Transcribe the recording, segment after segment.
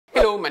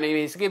Hello, my name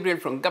is Gabriel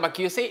from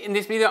GabakUSA. In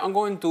this video I'm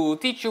going to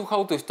teach you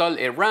how to install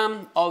a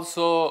RAM,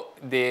 also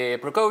the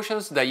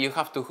precautions that you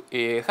have to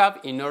have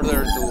in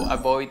order to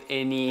avoid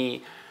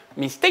any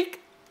mistake,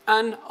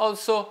 and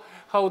also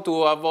how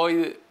to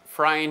avoid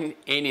frying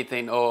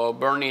anything or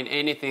burning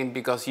anything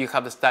because you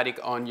have static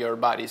on your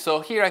body. So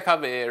here I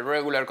have a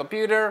regular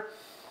computer.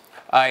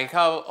 I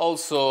have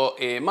also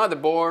a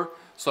motherboard,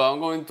 so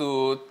I'm going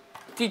to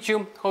teach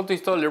you how to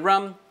install the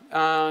RAM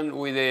and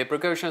with the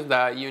precautions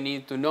that you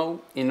need to know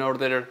in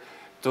order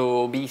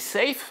to be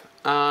safe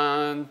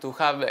and to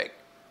have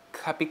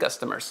happy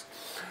customers.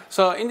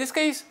 So in this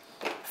case,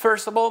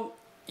 first of all,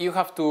 you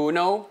have to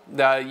know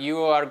that you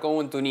are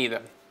going to need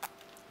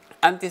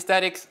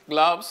anti-static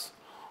gloves,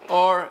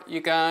 or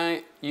you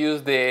can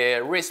use the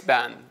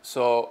wristband.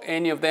 So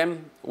any of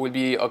them will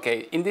be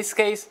okay. In this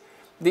case,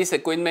 this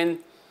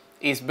equipment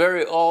is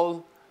very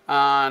old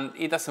and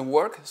it doesn't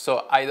work,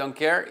 so I don't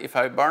care if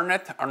I burn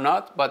it or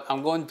not, but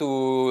I'm going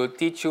to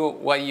teach you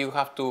what you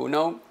have to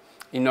know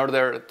in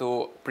order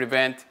to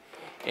prevent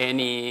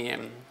any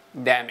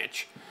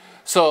damage.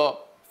 So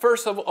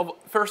first of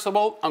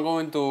all, I'm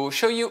going to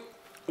show you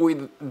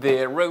with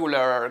the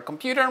regular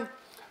computer.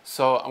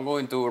 So I'm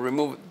going to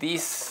remove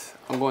this.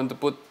 I'm going to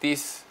put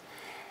this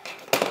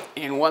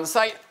in one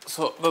side,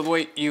 so that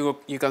way you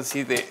can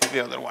see the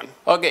other one.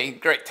 Okay,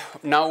 great.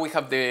 Now we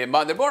have the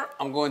motherboard.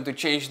 I'm going to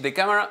change the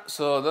camera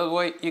so that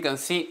way you can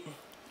see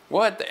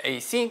what I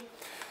see.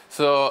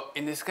 So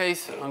in this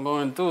case, I'm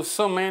going to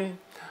zoom in,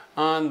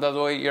 and that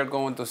way you're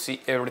going to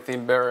see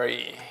everything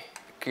very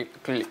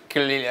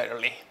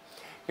clearly.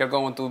 You're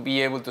going to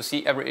be able to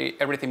see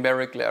everything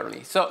very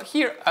clearly. So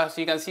here, as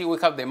you can see, we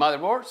have the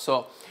motherboard.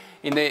 So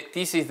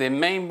this is the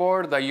main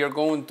board that you're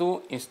going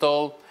to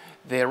install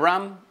the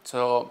RAM.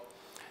 So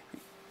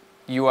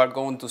you are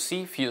going to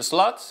see few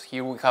slots.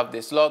 Here we have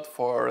the slot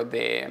for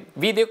the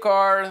video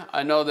card,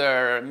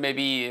 another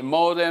maybe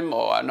modem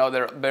or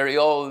another very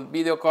old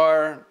video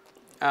card,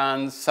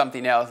 and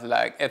something else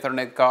like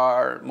Ethernet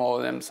card,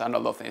 modems, and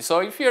all of things. So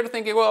if you're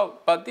thinking, well,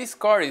 but this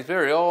card is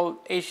very old,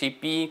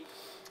 HEP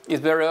is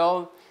very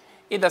old,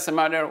 it doesn't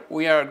matter.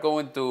 We are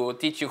going to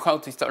teach you how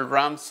to install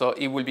RAM, so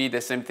it will be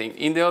the same thing.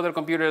 In the other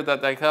computer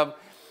that I have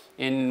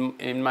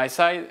in my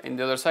side, in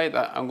the other side,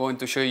 I'm going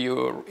to show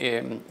you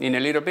in a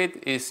little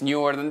bit. It's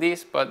newer than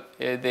this, but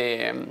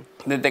the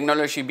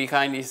technology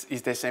behind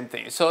is the same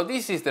thing. So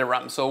this is the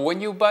RAM. So when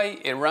you buy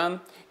a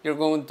RAM, you're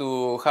going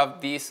to have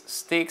these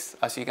sticks,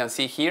 as you can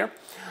see here,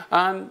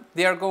 and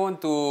they are going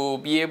to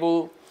be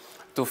able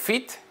to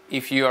fit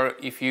if you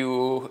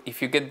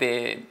get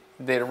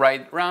the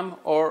right RAM,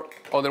 or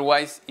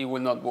otherwise it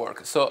will not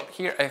work. So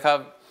here I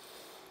have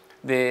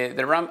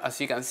the RAM,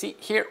 as you can see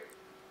here.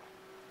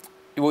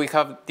 We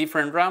have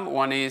different RAM.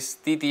 One is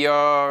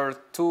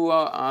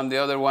DDR2 and the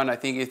other one I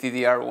think is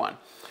DDR1.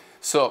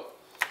 So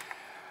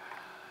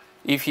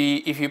if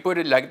you put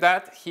it like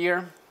that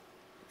here,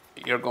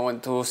 you're going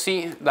to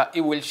see that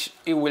it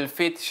will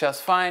fit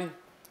just fine.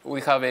 We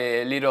have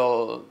a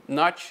little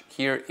notch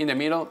here in the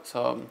middle,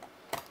 so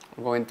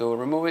I'm going to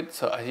remove it.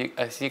 So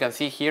as you can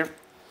see here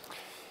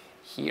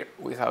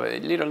we have a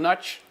little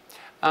notch,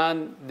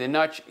 and the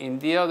notch in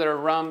the other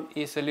RAM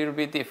is a little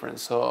bit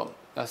different. So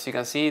as you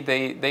can see,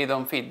 they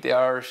don't fit. They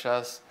are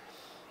just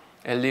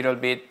a little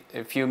bit,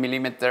 a few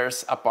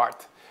millimeters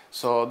apart.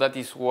 So that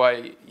is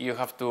why you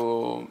have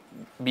to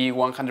be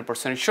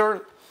 100%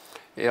 sure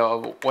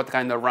of what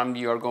kind of RAM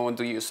you are going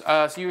to use.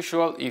 As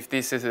usual, if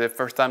this is the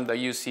first time that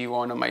you see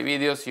one of my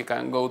videos, you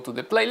can go to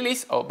the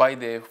playlist or buy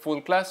the full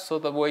class, so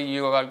that way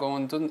you are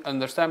going to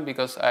understand,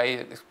 because I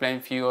explained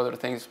a few other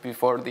things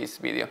before this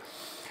video.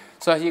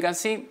 So as you can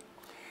see,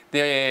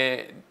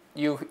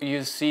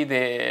 you see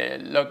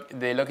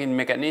the locking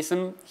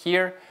mechanism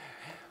here.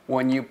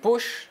 When you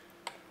push,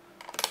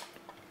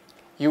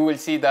 you will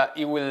see that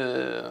it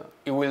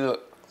will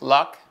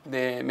lock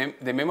the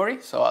memory.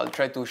 So I'll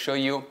try to show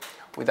you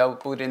without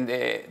putting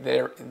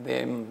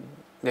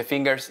the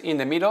fingers in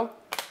the middle.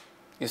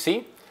 You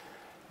see,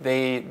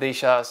 they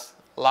just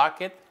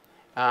lock it,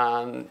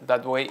 and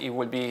that way it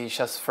will be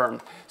just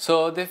firm.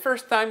 So the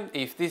first time,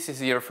 if this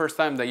is your first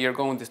time that you're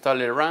going to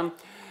install a RAM,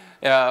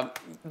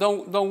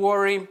 don't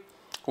worry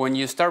when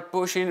you start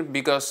pushing,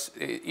 because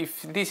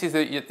if this is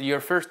your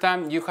first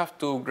time, you have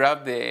to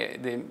grab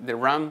the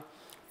RAM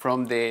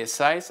from the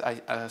sides,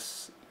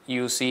 as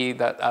you see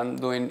that I'm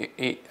doing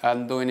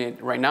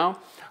it right now.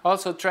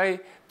 Also try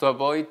to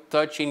avoid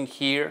touching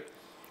here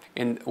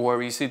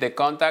where you see the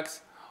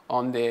contacts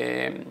on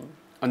the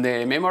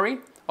memory.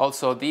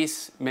 Also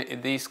this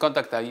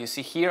contact that you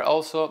see here,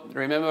 also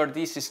remember,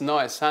 this is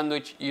not a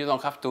sandwich. You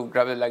don't have to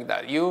grab it like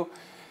that.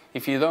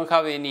 If you don't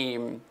have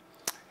any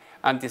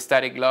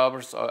anti-static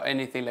gloves or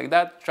anything like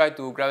that, try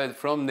to grab it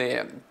from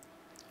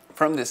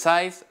the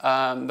sides.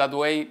 That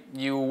way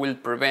you will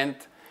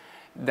prevent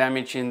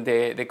damaging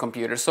the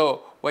computer.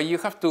 So what you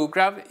have to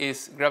grab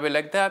is grab it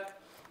like that,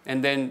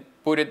 and then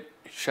put it.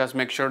 Just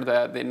make sure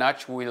that the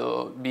notch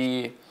will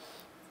be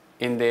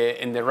in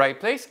the right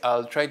place.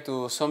 I'll try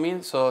to zoom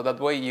in so that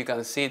way you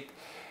can see it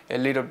a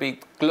little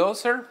bit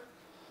closer.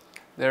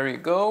 There you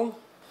go.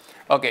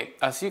 Okay,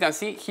 as you can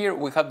see here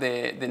we have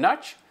the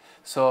notch.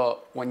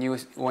 So when you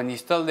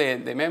install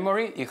the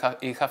memory,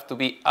 it have to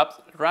be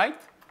upright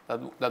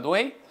that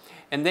way,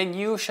 and then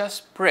you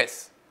just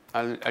press.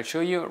 I'll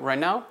show you right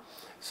now.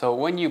 So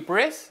when you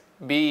press,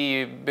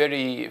 be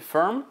very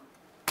firm.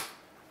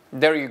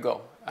 There you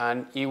go,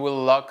 and it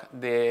will lock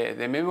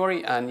the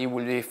memory, and it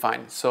will be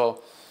fine.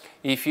 So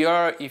if you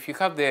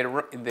have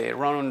the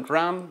round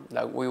RAM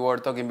like we were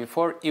talking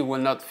before, it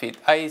will not fit.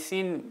 I've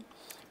seen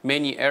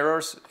many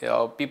errors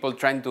of people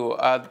trying to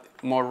add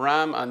more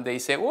RAM, and they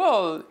say,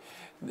 well,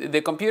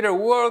 the computer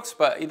works,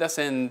 but it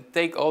doesn't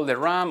take all the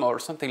RAM or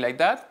something like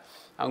that.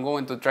 I'm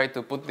going to try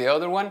to put the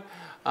other one.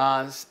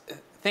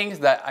 Things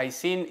that I've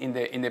seen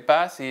in the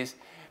past is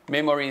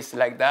memories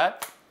like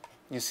that.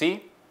 You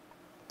see?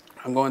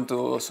 I'm going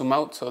to zoom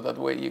out so that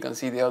way you can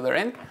see the other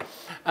end.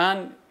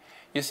 And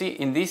you see,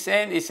 in this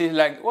end, it seems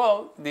like,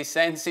 well, this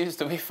end seems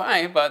to be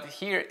fine, but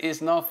here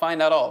is not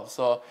fine at all.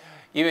 So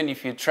even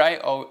if you try,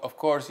 of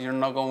course, you're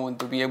not going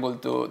to be able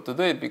to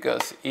do it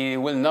because it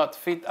will not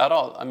fit at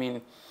all. I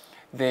mean,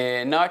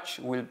 the notch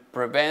will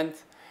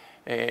prevent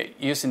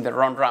using the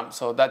wrong RAM.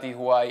 So that is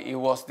why it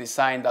was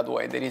designed that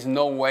way. There is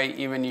no way,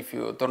 even if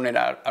you turn it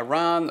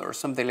around or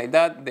something like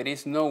that, there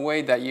is no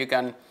way that you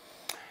can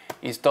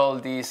install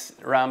this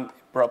RAM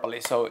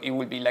properly. So it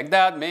will be like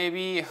that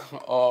maybe,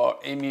 or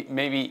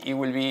maybe it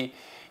will be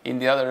in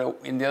the other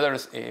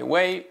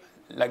way,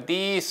 like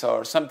this,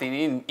 or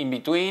something in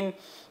between,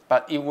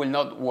 but it will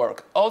not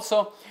work.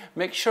 Also,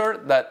 make sure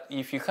that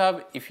if you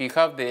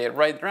have the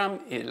right RAM,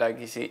 like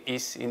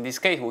is in this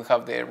case we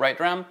have the right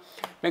RAM,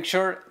 make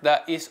sure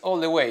that it's all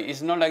the way.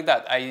 It's not like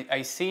that.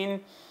 I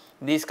seen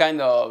this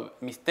kind of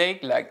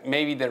mistake, like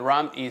maybe the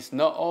RAM is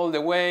not all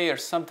the way or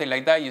something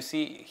like that. You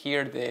see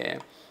here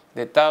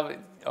the tab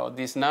or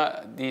this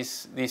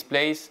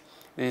place,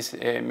 this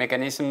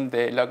mechanism,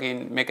 the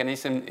login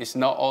mechanism is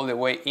not all the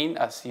way in,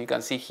 as you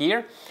can see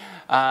here,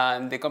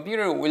 and the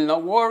computer will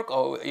not work,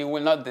 or it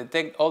will not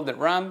detect all the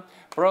RAM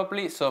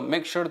properly. So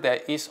make sure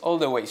that it's all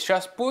the way.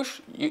 Just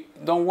push.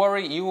 Don't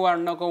worry, you are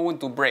not going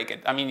to break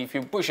it. I mean, if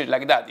you push it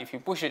like that,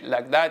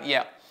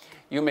 yeah,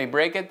 you may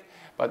break it.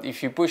 But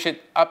if you push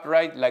it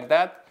upright like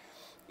that,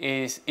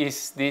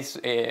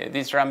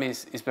 this RAM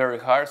is very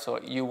hard, so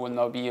you will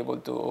not be able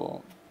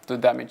to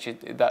damage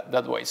it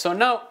that way. So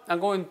now I'm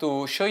going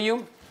to show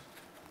you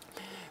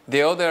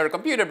the other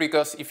computer,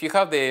 because if you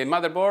have the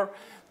motherboard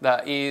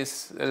that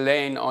is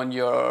laying on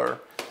your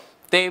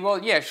table,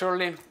 yeah,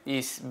 surely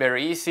it's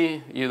very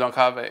easy. You don't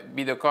have a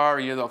video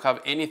card, you don't have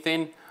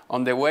anything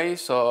on the way,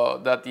 so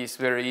that is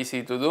very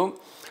easy to do.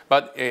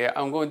 But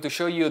I'm going to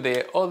show you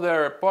the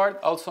other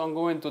part. Also, I'm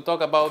going to talk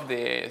about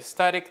the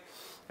static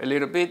a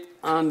little bit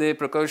and the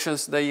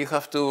precautions that you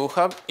have to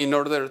have in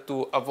order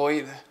to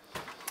avoid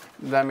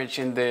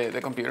damaging the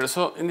computer.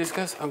 So in this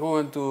case, I'm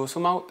going to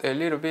zoom out a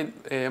little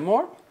bit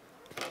more.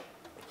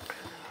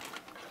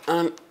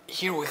 And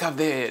here we have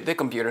the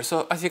computer.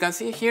 So as you can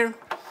see here,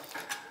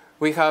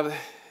 we have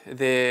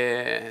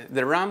the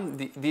RAM.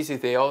 This is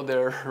the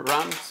other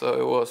RAM, so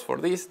it was for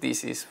this.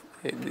 This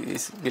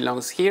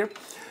belongs here.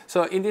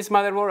 So in this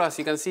motherboard, as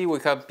you can see, we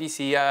have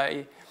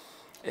PCI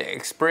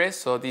Express.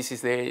 So this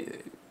is the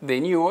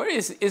newer.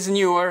 It's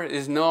newer.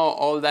 It's not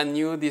all that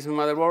new, this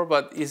motherboard,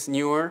 but it's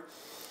newer.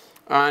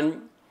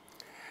 And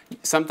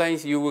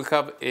sometimes you will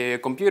have a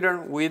computer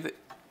with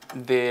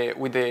the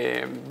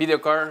video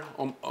card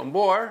on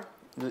board.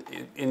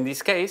 In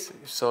this case,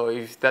 so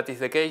if that is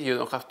the case, you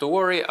don't have to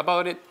worry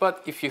about it.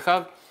 But if you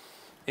have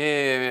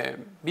a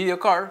video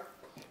card,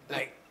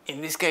 like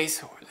in this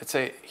case, let's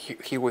say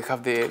here we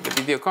have the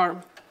video card.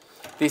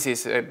 This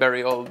is a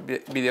very old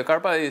video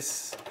card, but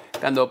it's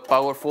kind of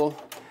powerful.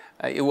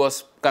 It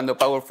was kind of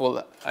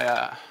powerful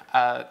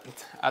at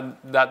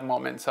that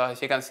moment. So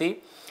as you can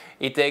see,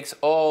 it takes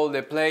all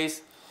the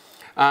place,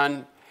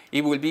 and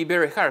it will be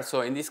very hard.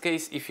 So in this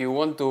case, if you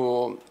want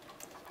to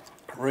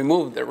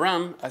remove the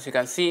RAM, as you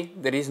can see,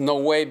 there is no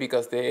way,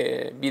 because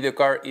the video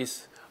card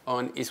is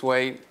on its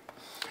way,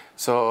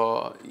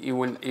 so it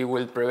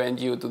will prevent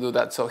you to do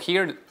that. So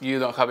here you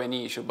don't have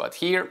any issue, but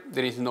here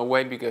there is no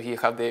way because you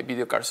have the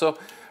video card. So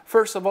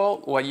first of all,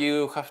 what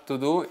you have to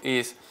do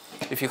is,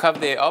 if you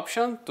have the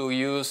option to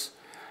use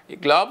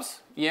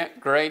gloves, yeah,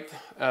 great.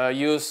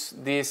 Use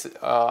this.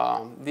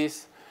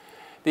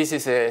 This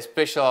is a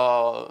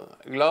special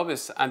glove.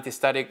 It's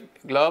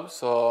anti-static glove.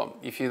 So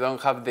if you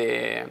don't have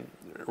the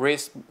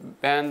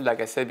wristband, like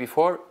I said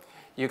before,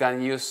 you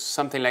can use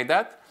something like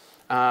that,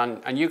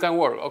 and you can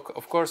work.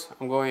 Of course,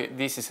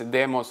 this is a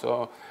demo,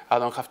 so I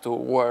don't have to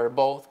wear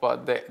both,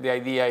 but the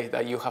idea is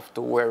that you have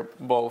to wear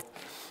both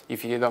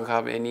if you don't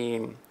have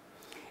any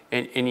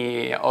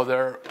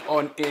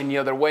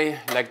other way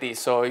like this.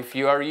 So if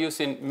you are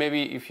using,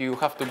 maybe if you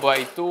have to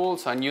buy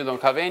tools and you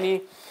don't have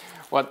any,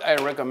 what I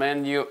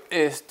recommend you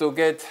is to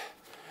get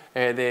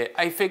the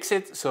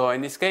iFixit. So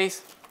in this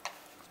case,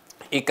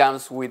 it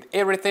comes with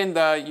everything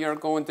that you're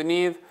going to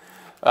need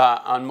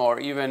and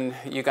more. Even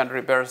you can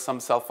repair some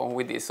cell phone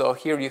with this. So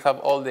here you have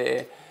all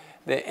the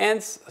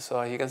ends.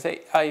 So you can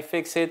say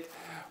iFixit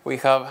We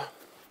have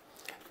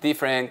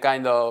different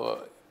kind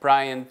of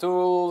prying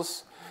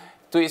tools,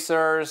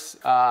 tweezers,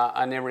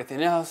 and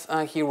everything else.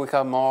 And here we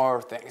have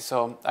more things.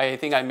 So I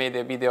think I made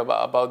a video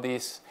about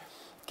this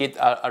kit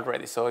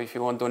already. So if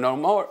you want to know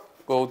more,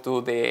 go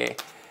to the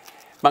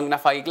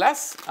magnifying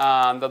glass,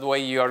 and that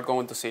way you are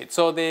going to see it.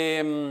 So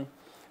the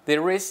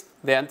wrist,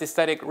 the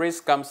anti-static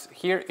wrist, comes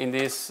here in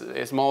this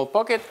small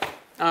pocket.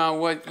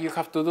 What you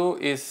have to do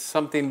is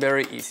something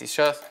very easy.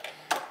 Just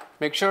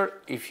make sure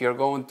if you're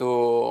going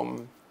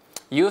to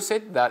use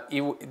it that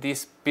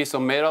this piece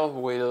of metal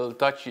will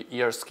touch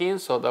your skin,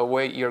 so that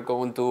way you're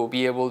going to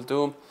be able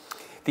to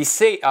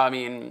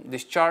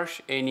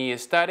discharge any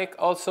static.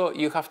 Also,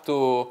 you have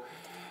to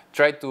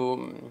try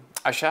to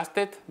adjust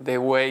it the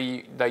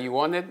way that you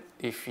want it.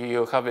 If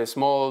you have a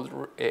small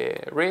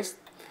wrist,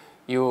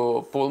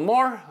 you pull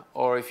more,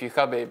 or if you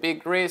have a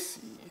big wrist,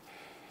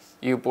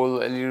 you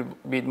pull a little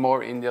bit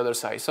more in the other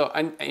side. So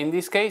in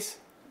this case,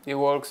 it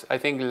works, I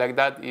think, like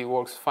that. It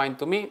works fine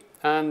to me.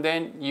 And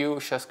then you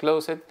just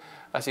close it.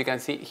 As you can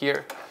see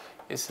here,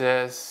 it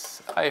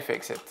says, I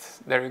fix it.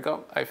 There you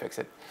go, I fix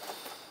it.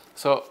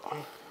 So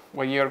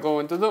what you're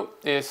going to do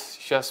is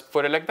just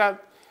put it like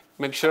that.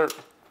 Make sure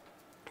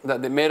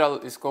that the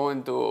metal is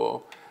going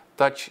to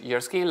touch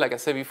your skin, like I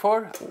said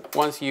before.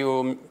 Once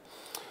you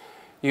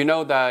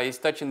know that it's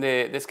touching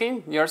the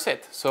skin, you're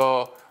set.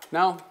 So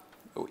now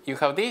you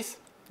have this.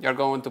 You're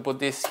going to put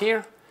this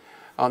here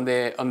on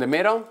the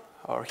metal,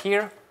 or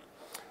here.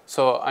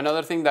 So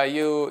another thing that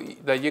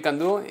you can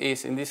do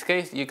is, in this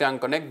case, you can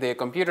connect the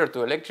computer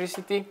to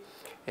electricity,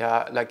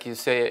 like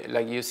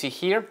you see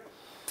here,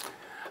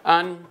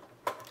 and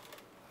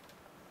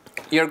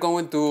you're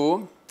going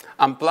to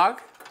unplug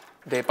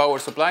the power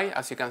supply,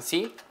 as you can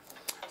see.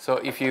 So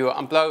if you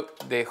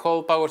unplug the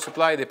whole power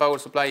supply,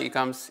 it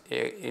comes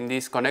in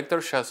this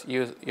connector. Just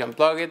you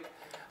unplug it,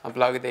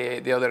 unplug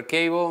the other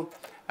cable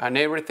and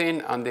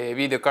everything, and the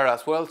video card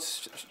as well.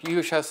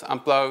 You just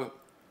unplug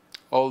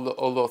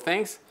all those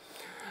things,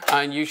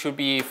 and you should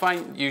be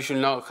fine. You should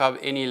not have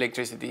any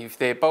electricity. If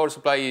the power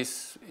supply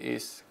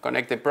is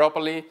connected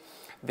properly,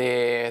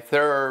 the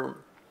third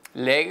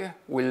leg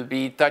will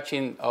be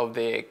touching of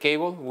the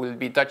cable, will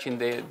be touching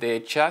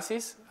the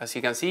chassis, as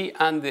you can see,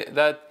 and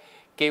that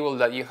cable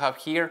that you have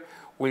here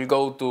will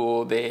go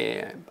to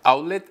the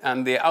outlet,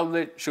 and the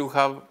outlet should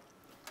have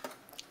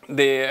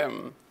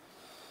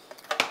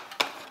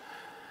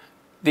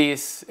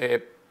this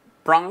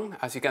prong,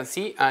 as you can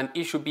see, and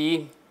it should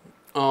be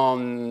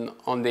on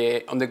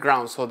the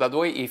ground. So that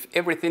way, if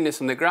everything is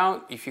on the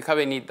ground, if you have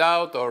any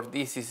doubt, or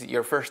this is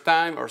your first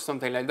time or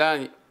something like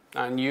that,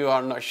 and you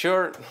are not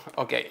sure,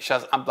 okay,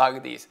 just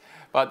unplug this.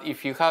 But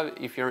if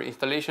your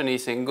installation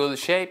is in good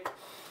shape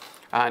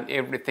and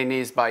everything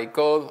is by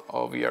code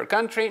of your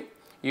country,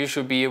 you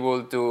should be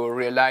able to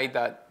realize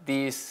that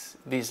this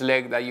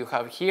leg that you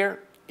have here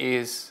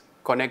is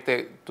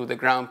connected to the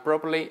ground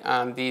properly,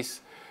 and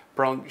this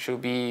prong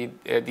should be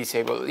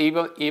disabled.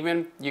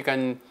 Even you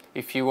can,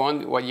 if you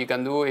want, what you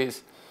can do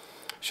is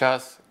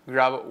just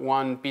grab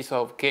one piece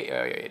of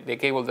the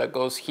cable that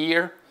goes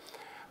here,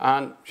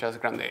 and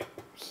just grab it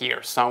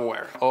here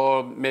somewhere.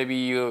 Or maybe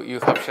you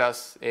have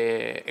just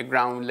a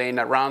ground laying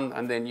around,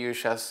 and then you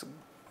just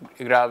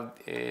grab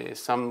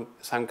some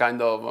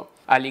kind of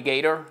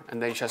alligator,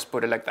 and then just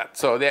put it like that.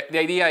 So the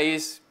idea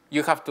is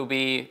you have to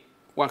be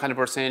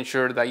 100%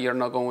 sure that you're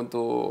not going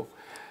to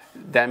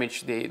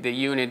damage the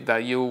unit,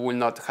 that you will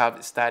not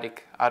have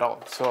static at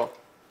all. So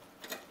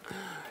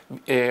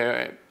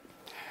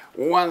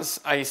once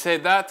I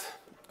said that,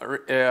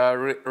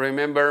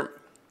 remember,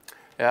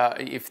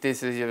 if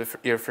this is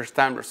your first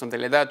time or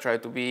something like that, try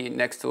to be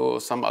next to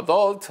some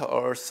adult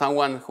or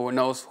someone who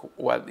knows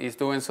what he's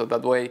doing, so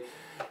that way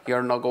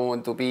you're not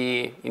going to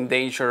be in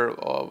danger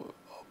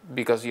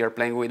because you're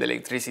playing with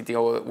electricity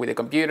or with a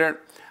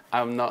computer.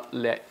 I'm not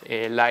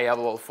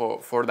liable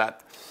for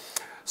that.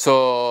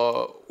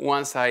 So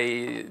once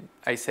I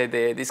said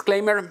the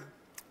disclaimer,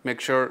 make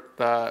sure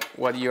that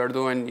what you're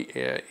doing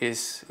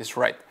is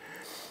right.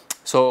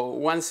 So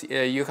once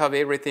you have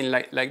everything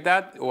like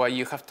that, what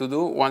you have to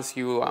do, once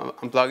you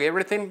unplug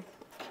everything,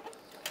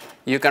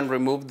 you can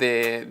remove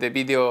the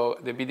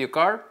video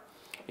card.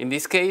 In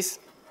this case,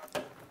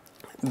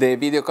 the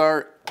video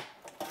card,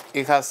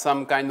 it has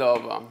some kind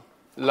of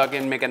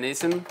locking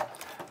mechanism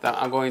that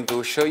I'm going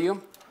to show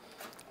you.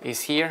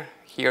 It's here,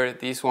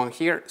 this one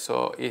here.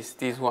 So it's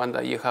this one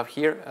that you have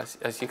here.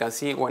 As you can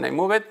see, when I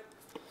move it,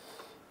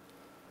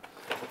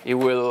 it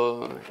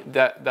will,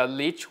 that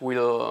latch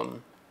will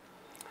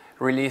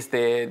release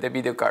the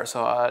video card.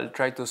 So I'll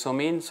try to zoom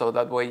in so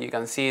that way you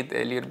can see it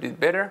a little bit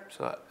better.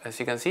 So as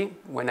you can see,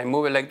 when I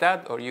move it like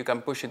that, or you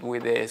can push it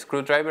with a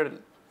screwdriver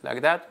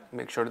like that,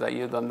 make sure that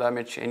you don't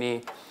damage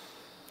any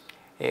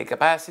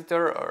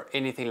capacitor or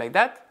anything like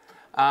that.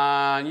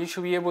 And you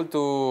should be able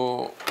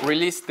to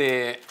release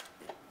the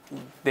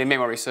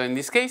memory. So in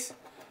this case,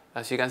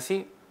 as you can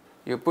see,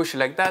 you push it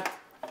like that,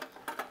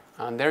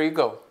 and there you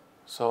go.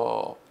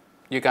 So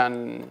you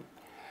can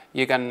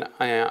you can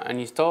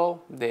uninstall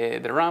the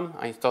RAM,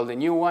 install the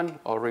new one,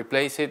 or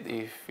replace it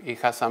if it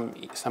has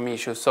some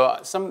issues. So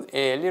some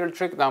little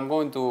trick that I'm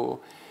going to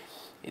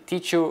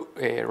teach you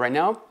right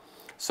now.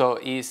 So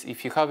is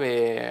if you have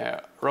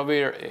a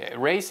rubber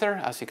eraser,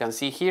 as you can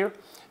see here,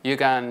 you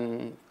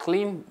can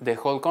clean the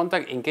whole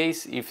contact in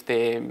case if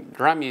the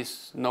RAM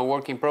is not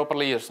working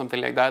properly or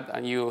something like that,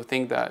 and you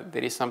think that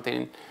there is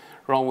something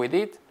wrong with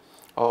it,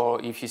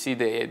 or if you see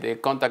the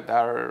contact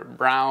are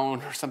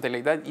brown or something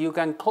like that, you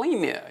can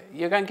clean it.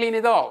 You can clean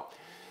it all.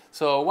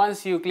 So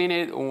once you clean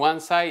it on one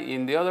side,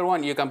 in the other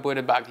one, you can put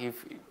it back.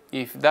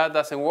 If that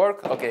doesn't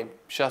work, okay,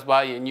 just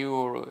buy a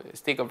new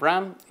stick of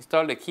RAM,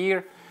 install it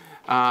here,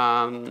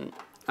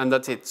 and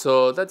that's it.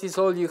 So that is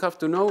all you have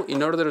to know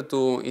in order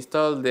to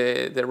install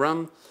the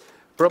RAM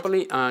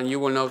properly, and you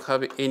will not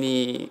have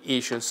any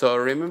issues. So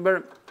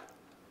remember,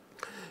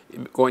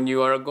 when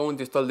you are going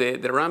to install the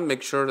RAM,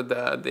 make sure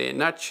that the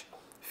notch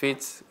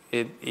fits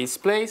its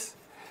place,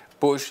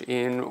 push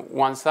in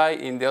one side,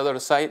 in the other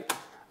side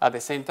at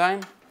the same time,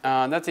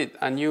 and that's it.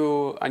 And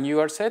you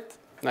are set,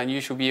 and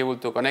you should be able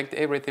to connect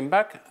everything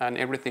back, and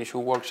everything should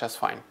work just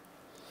fine.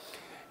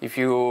 If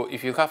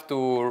you have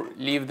to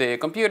leave the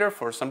computer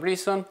for some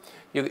reason,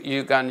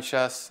 you can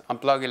just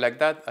unplug it like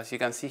that, as you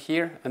can see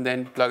here, and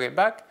then plug it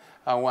back.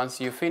 And once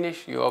you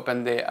finish, you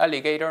open the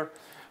alligator.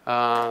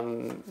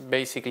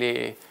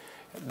 Basically,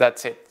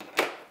 that's it.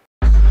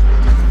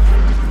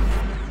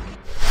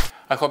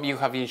 I hope you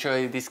have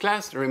enjoyed this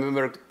class.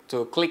 Remember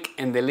to click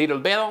in the little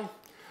bell,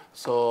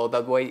 so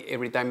that way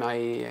every time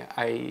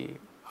I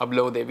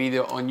upload a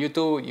video on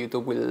YouTube,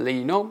 YouTube will let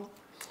you know.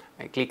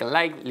 Click a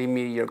like, leave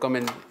me your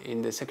comment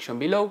in the section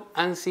below,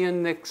 and see you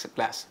in the next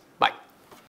class.